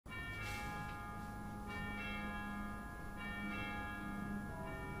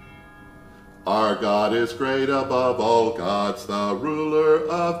Our God is great above all gods, the ruler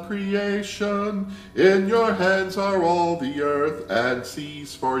of creation. In your hands are all the earth and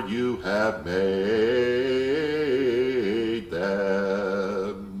seas, for you have made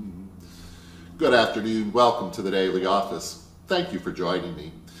them. Good afternoon. Welcome to the Daily Office. Thank you for joining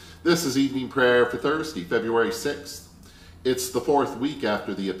me. This is evening prayer for Thursday, February 6th. It's the fourth week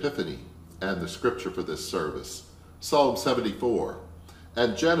after the Epiphany, and the scripture for this service, Psalm 74.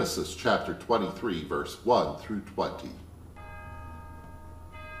 And Genesis chapter 23, verse 1 through 20.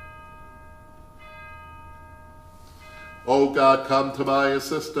 O God, come to my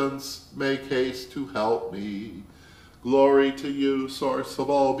assistance, make haste to help me. Glory to you, source of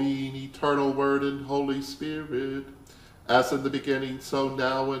all being, eternal Word and Holy Spirit, as in the beginning, so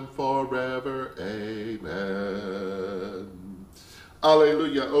now and forever. Amen.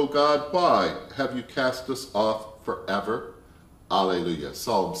 Alleluia, O God, why have you cast us off forever? Alleluia.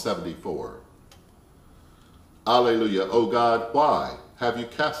 Psalm 74. Alleluia. O God, why have you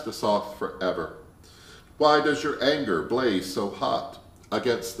cast us off forever? Why does your anger blaze so hot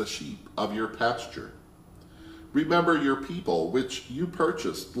against the sheep of your pasture? Remember your people, which you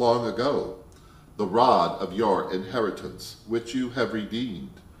purchased long ago, the rod of your inheritance, which you have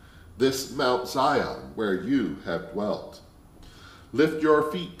redeemed, this Mount Zion, where you have dwelt. Lift your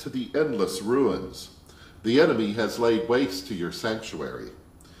feet to the endless ruins. The enemy has laid waste to your sanctuary.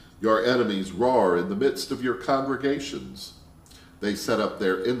 Your enemies roar in the midst of your congregations. They set up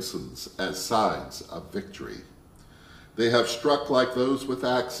their ensigns as signs of victory. They have struck like those with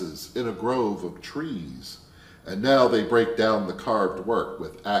axes in a grove of trees, and now they break down the carved work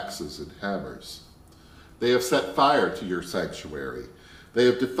with axes and hammers. They have set fire to your sanctuary. They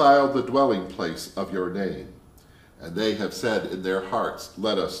have defiled the dwelling place of your name, and they have said in their hearts,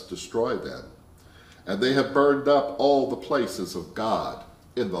 let us destroy them. And they have burned up all the places of God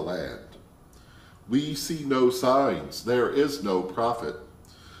in the land. We see no signs, there is no prophet.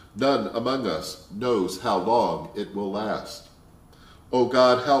 None among us knows how long it will last. O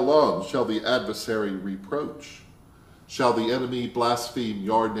God, how long shall the adversary reproach? Shall the enemy blaspheme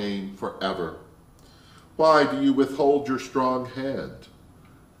your name forever? Why do you withhold your strong hand?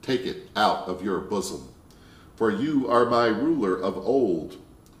 Take it out of your bosom. For you are my ruler of old,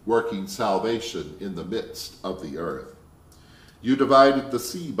 working salvation in the midst of the earth. You divided the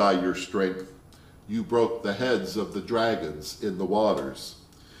sea by your strength. You broke the heads of the dragons in the waters.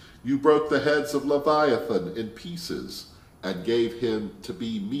 You broke the heads of Leviathan in pieces and gave him to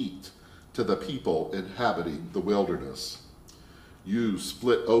be meat to the people inhabiting the wilderness. You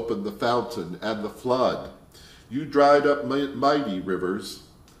split open the fountain and the flood. You dried up mighty rivers.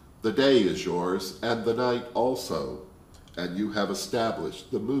 The day is yours and the night also, and you have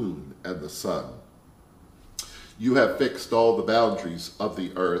established the moon and the sun. You have fixed all the boundaries of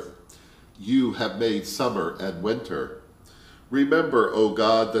the earth. You have made summer and winter. Remember, O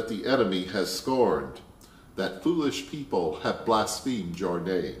God, that the enemy has scorned, that foolish people have blasphemed your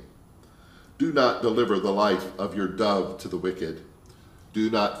name. Do not deliver the life of your dove to the wicked. Do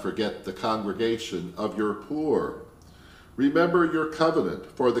not forget the congregation of your poor. Remember your covenant,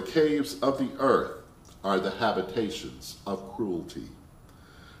 for the caves of the earth are the habitations of cruelty.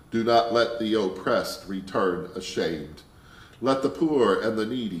 Do not let the oppressed return ashamed. Let the poor and the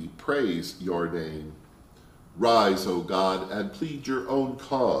needy praise your name. Rise, O God, and plead your own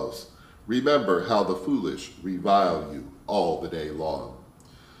cause. Remember how the foolish revile you all the day long.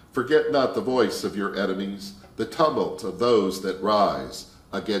 Forget not the voice of your enemies. The tumult of those that rise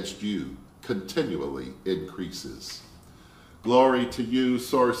against you continually increases. Glory to you,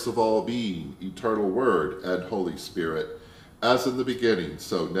 source of all being, eternal Word and Holy Spirit, as in the beginning,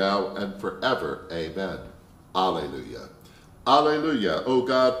 so now and forever. Amen. Alleluia. Alleluia. O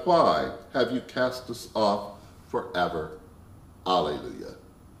God, why have you cast us off forever? Alleluia.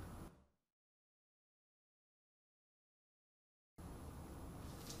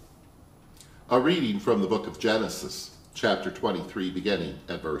 A reading from the book of Genesis, chapter 23, beginning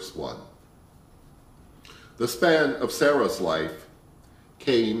at verse 1. The span of Sarah's life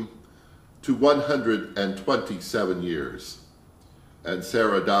came to 127 years, and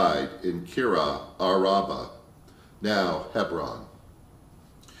Sarah died in Kiriath-Arba, now Hebron,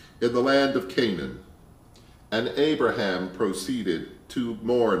 in the land of Canaan. And Abraham proceeded to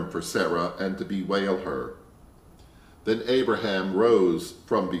mourn for Sarah and to bewail her. Then Abraham rose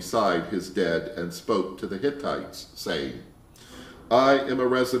from beside his dead and spoke to the Hittites, saying, I am a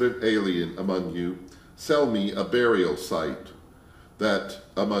resident alien among you. Sell me a burial site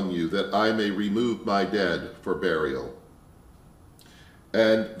among you, that I may remove my dead for burial.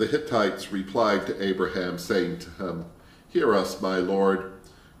 And the Hittites replied to Abraham, saying to him, Hear us, my lord.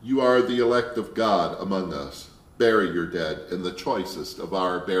 You are the elect of God among us. Bury your dead in the choicest of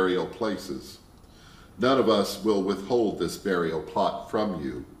our burial places. None of us will withhold this burial plot from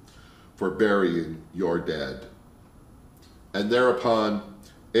you for burying your dead." And thereupon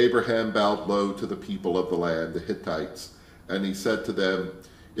Abraham bowed low to the people of the land, the Hittites, and he said to them,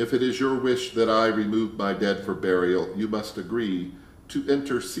 "If it is your wish that I remove my dead for burial, you must agree to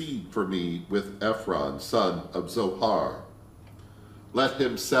intercede for me with Ephron, son of Zohar. Let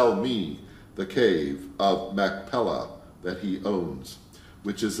him sell me the cave of Machpelah that he owns,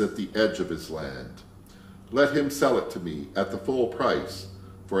 which is at the edge of his land. Let him sell it to me at the full price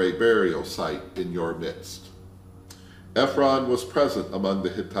for a burial site in your midst." Ephron was present among the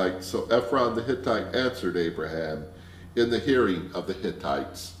Hittites, so Ephron the Hittite answered Abraham in the hearing of the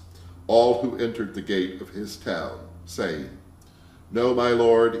Hittites, all who entered the gate of his town, saying, "No, my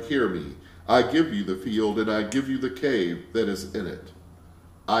lord, hear me. I give you the field, and I give you the cave that is in it.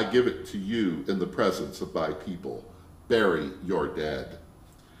 I give it to you in the presence of my people. Bury your dead."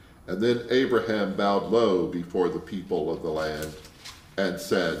 And then Abraham bowed low before the people of the land and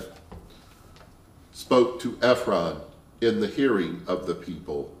spoke to Ephron in the hearing of the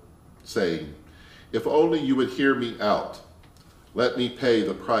people, saying, "If only you would hear me out, let me pay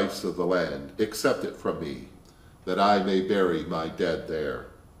the price of the land, accept it from me, that I may bury my dead there."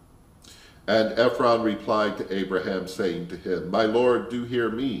 And Ephron replied to Abraham, saying to him, "My lord, do hear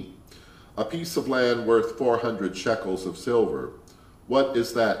me. A piece of land worth 400 shekels of silver. What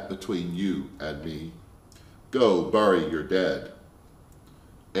is that between you and me? Go, bury your dead."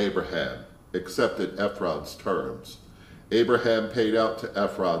 Abraham accepted Ephron's terms. Abraham paid out to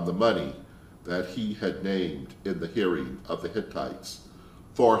Ephron the money that he had named in the hearing of the Hittites,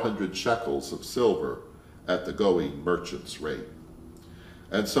 400 shekels of silver at the going merchant's rate.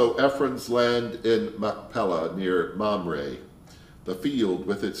 And so Ephron's land in Machpelah near Mamre, the field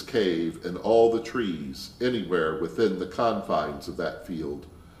with its cave and all the trees anywhere within the confines of that field,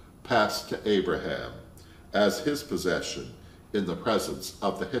 passed to Abraham as his possession in the presence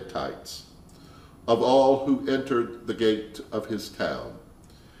of the Hittites, of all who entered the gate of his town.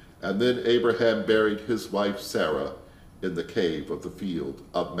 And then Abraham buried his wife Sarah in the cave of the field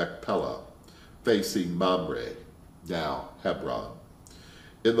of Machpelah, facing Mamre, now Hebron,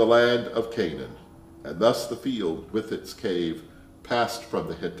 in the land of Canaan. And thus the field with its cave passed from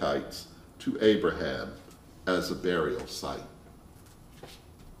the Hittites to Abraham as a burial site.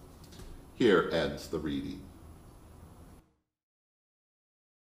 Here ends the reading.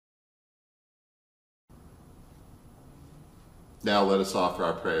 Now let us offer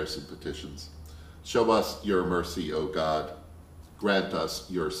our prayers and petitions. Show us your mercy, O God. Grant us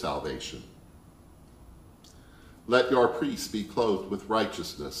your salvation. Let your priests be clothed with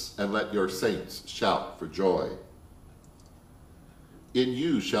righteousness, and let your saints shout for joy. In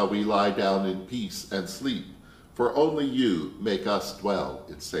you shall we lie down in peace and sleep, for only you make us dwell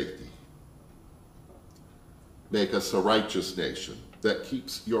in safety. Make us a righteous nation that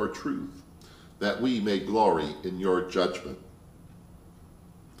keeps your truth, that we may glory in your judgment.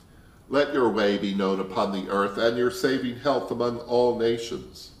 Let your way be known upon the earth, and your saving health among all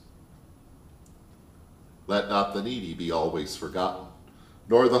nations. Let not the needy be always forgotten,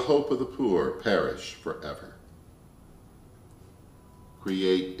 nor the hope of the poor perish forever.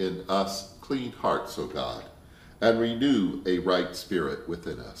 Create in us clean hearts, O God, and renew a right spirit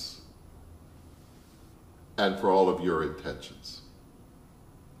within us. And for all of your intentions.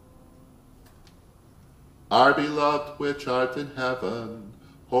 Our beloved which art in heaven,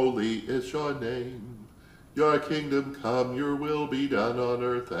 holy is your name. Your kingdom come, your will be done on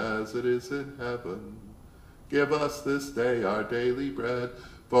earth as it is in heaven. Give us this day our daily bread.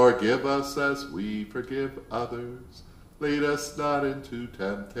 Forgive us as we forgive others. Lead us not into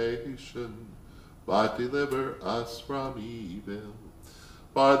temptation, but deliver us from evil.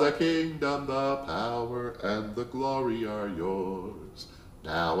 For the kingdom, the power, and the glory are yours,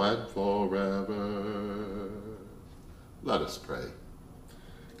 now and forever. Let us pray.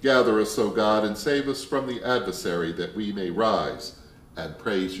 Gather us, O God, and save us from the adversary, that we may rise and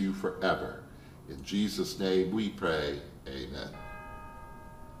praise you forever. In Jesus' name we pray, amen.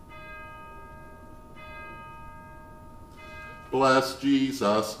 Bless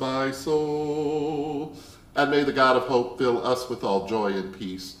Jesus, my soul, and may the God of hope fill us with all joy and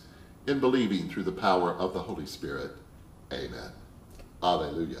peace in believing through the power of the Holy Spirit. Amen.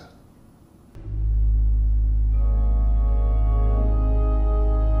 Alleluia.